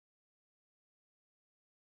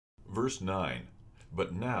Verse 9,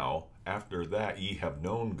 But now, after that ye have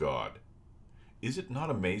known God. Is it not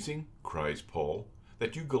amazing, cries Paul,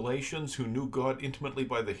 that you Galatians who knew God intimately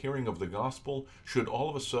by the hearing of the gospel should all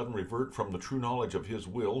of a sudden revert from the true knowledge of his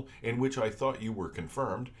will, in which I thought you were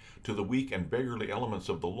confirmed, to the weak and beggarly elements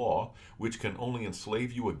of the law, which can only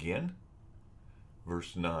enslave you again?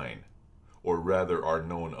 Verse 9, Or rather are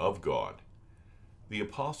known of God. The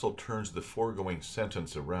apostle turns the foregoing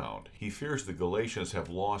sentence around. He fears the Galatians have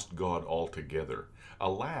lost God altogether.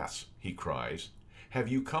 Alas, he cries, have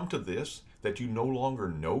you come to this, that you no longer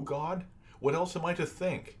know God? What else am I to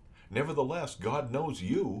think? Nevertheless, God knows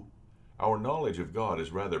you. Our knowledge of God is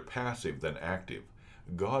rather passive than active.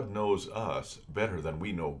 God knows us better than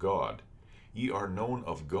we know God. Ye are known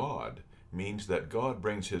of God means that God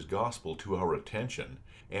brings his gospel to our attention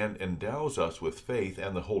and endows us with faith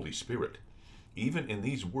and the Holy Spirit. Even in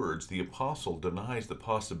these words, the apostle denies the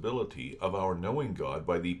possibility of our knowing God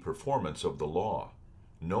by the performance of the law.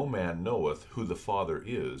 No man knoweth who the Father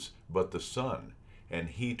is, but the Son, and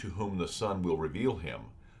he to whom the Son will reveal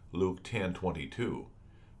him. Luke 10:22.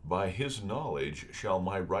 By his knowledge shall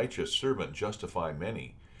my righteous servant justify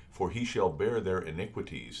many, for he shall bear their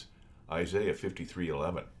iniquities. Isaiah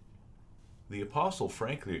 53:11. The apostle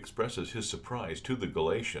frankly expresses his surprise to the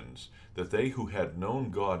Galatians that they who had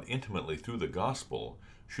known God intimately through the gospel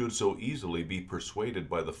should so easily be persuaded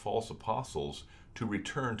by the false apostles to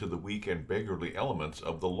return to the weak and beggarly elements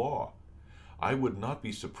of the law. I would not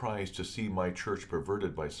be surprised to see my church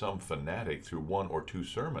perverted by some fanatic through one or two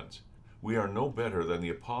sermons. We are no better than the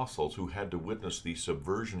apostles who had to witness the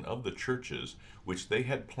subversion of the churches which they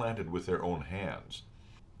had planted with their own hands.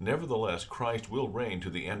 Nevertheless, Christ will reign to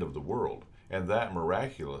the end of the world, and that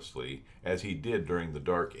miraculously, as he did during the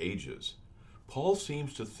Dark Ages. Paul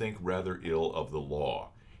seems to think rather ill of the law.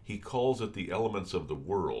 He calls it the elements of the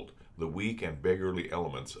world, the weak and beggarly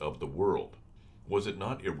elements of the world. Was it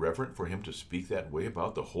not irreverent for him to speak that way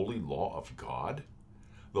about the holy law of God?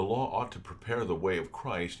 The law ought to prepare the way of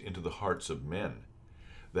Christ into the hearts of men.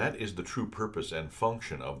 That is the true purpose and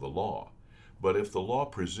function of the law. But if the law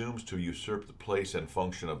presumes to usurp the place and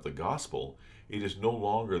function of the gospel, it is no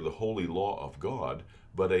longer the holy law of God,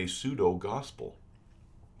 but a pseudo-gospel.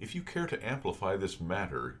 If you care to amplify this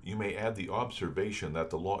matter, you may add the observation that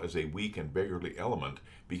the law is a weak and beggarly element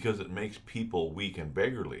because it makes people weak and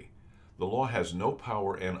beggarly. The law has no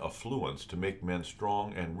power and affluence to make men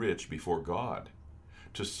strong and rich before God.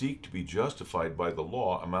 To seek to be justified by the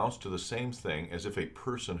law amounts to the same thing as if a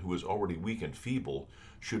person who is already weak and feeble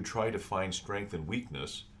should try to find strength in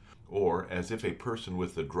weakness, or as if a person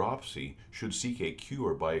with the dropsy should seek a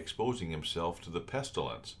cure by exposing himself to the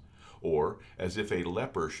pestilence, or as if a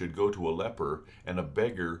leper should go to a leper and a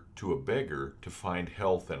beggar to find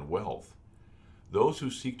health and wealth. Those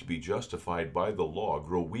who seek to be justified by the law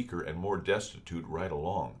grow weaker and more destitute right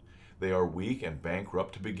along. They are weak and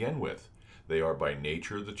bankrupt to begin with. They are by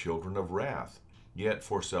nature the children of wrath. Yet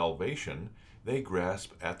for salvation, they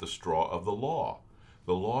grasp at the straw of the law.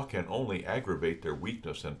 The law can only aggravate their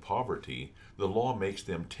weakness and poverty. The law makes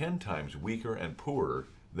them 10 times weaker and poorer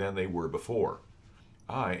than they were before.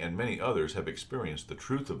 I and many others have experienced the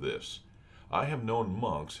truth of this. I have known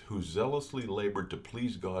monks who zealously labored to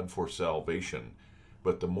please God for salvation,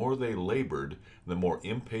 but the more they labored, the more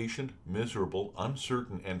impatient, miserable,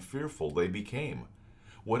 uncertain, and fearful they became.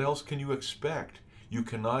 What else can you expect? You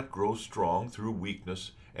cannot grow strong through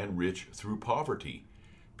weakness and rich through poverty.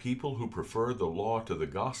 People who prefer the law to the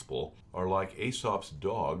gospel are like Aesop's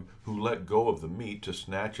dog who let go of the meat to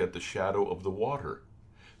snatch at the shadow of the water.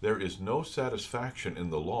 There is no satisfaction in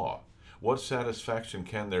the law. What satisfaction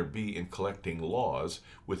can there be in collecting laws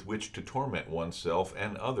with which to torment oneself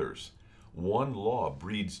and others? One law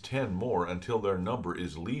breeds 10 more until their number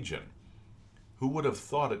is legion. Who would have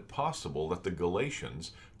thought it possible that the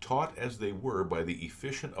Galatians, taught as they were by the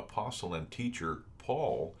efficient apostle and teacher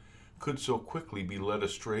Paul, could so quickly be led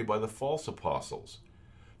astray by the false apostles?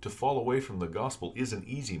 To fall away from the gospel is an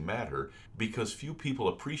easy matter because few people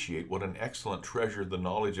appreciate what an excellent treasure the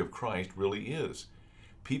knowledge of Christ really is.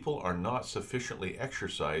 People are not sufficiently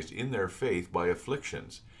exercised in their faith by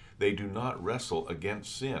afflictions. They do not wrestle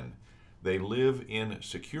against sin. They live in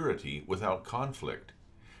security without conflict.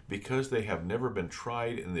 Because they have never been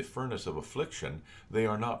tried in the furnace of affliction, they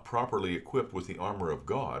are not properly equipped with the armor of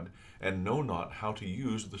God, and know not how to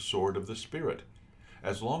use the sword of the Spirit.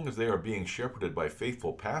 As long as they are being shepherded by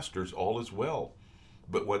faithful pastors, all is well.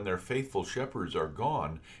 But when their faithful shepherds are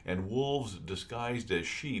gone, and wolves disguised as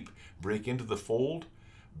sheep break into the fold,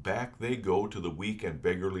 back they go to the weak and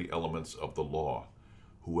beggarly elements of the law.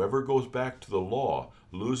 Whoever goes back to the law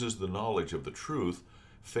loses the knowledge of the truth,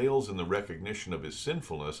 fails in the recognition of his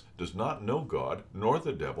sinfulness, does not know God, nor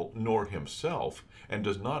the devil, nor himself, and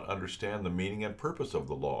does not understand the meaning and purpose of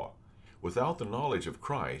the law. Without the knowledge of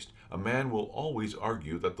Christ, a man will always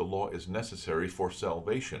argue that the law is necessary for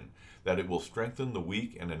salvation, that it will strengthen the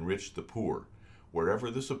weak and enrich the poor.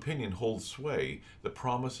 Wherever this opinion holds sway, the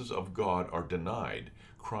promises of God are denied,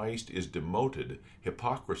 Christ is demoted,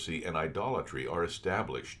 hypocrisy and idolatry are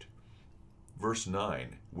established. Verse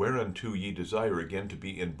 9, whereunto ye desire again to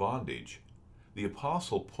be in bondage. The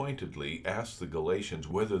apostle pointedly asks the Galatians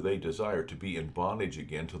whether they desire to be in bondage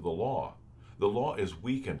again to the law. The law is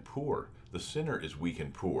weak and poor. The sinner is weak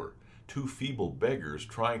and poor. Two feeble beggars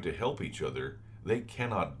trying to help each other, they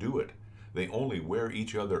cannot do it. They only wear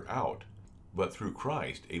each other out. But through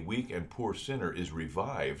Christ, a weak and poor sinner is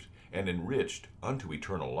revived and enriched unto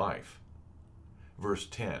eternal life. Verse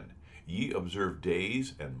 10, ye observe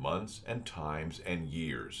days and months and times and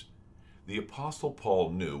years. The Apostle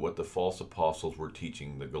Paul knew what the false apostles were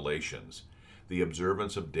teaching the Galatians, the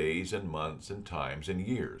observance of days and months and times and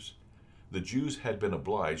years. The Jews had been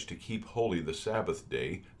obliged to keep holy the Sabbath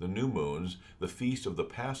day, the new moons, the feast of the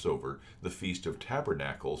Passover, the feast of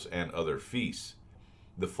tabernacles, and other feasts.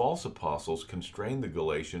 The false apostles constrained the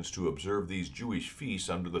Galatians to observe these Jewish feasts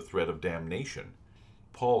under the threat of damnation.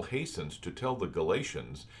 Paul hastens to tell the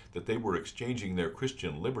Galatians that they were exchanging their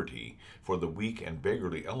Christian liberty for the weak and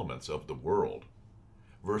beggarly elements of the world.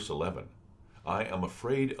 Verse 11, I am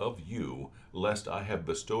afraid of you, lest I have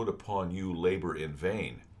bestowed upon you labor in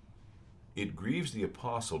vain. It grieves the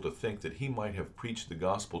apostle to think that he might have preached the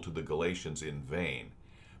gospel to the Galatians in vain.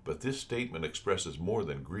 But this statement expresses more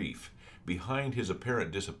than grief. Behind his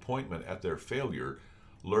apparent disappointment at their failure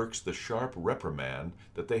lurks the sharp reprimand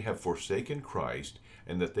that they have forsaken Christ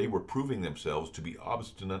and that they were proving themselves to be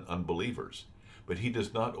obstinate unbelievers. But he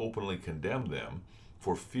does not openly condemn them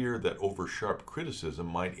for fear that over-sharp criticism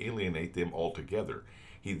might alienate them altogether.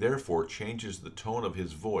 He therefore changes the tone of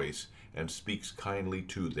his voice and speaks kindly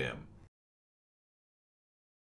to them.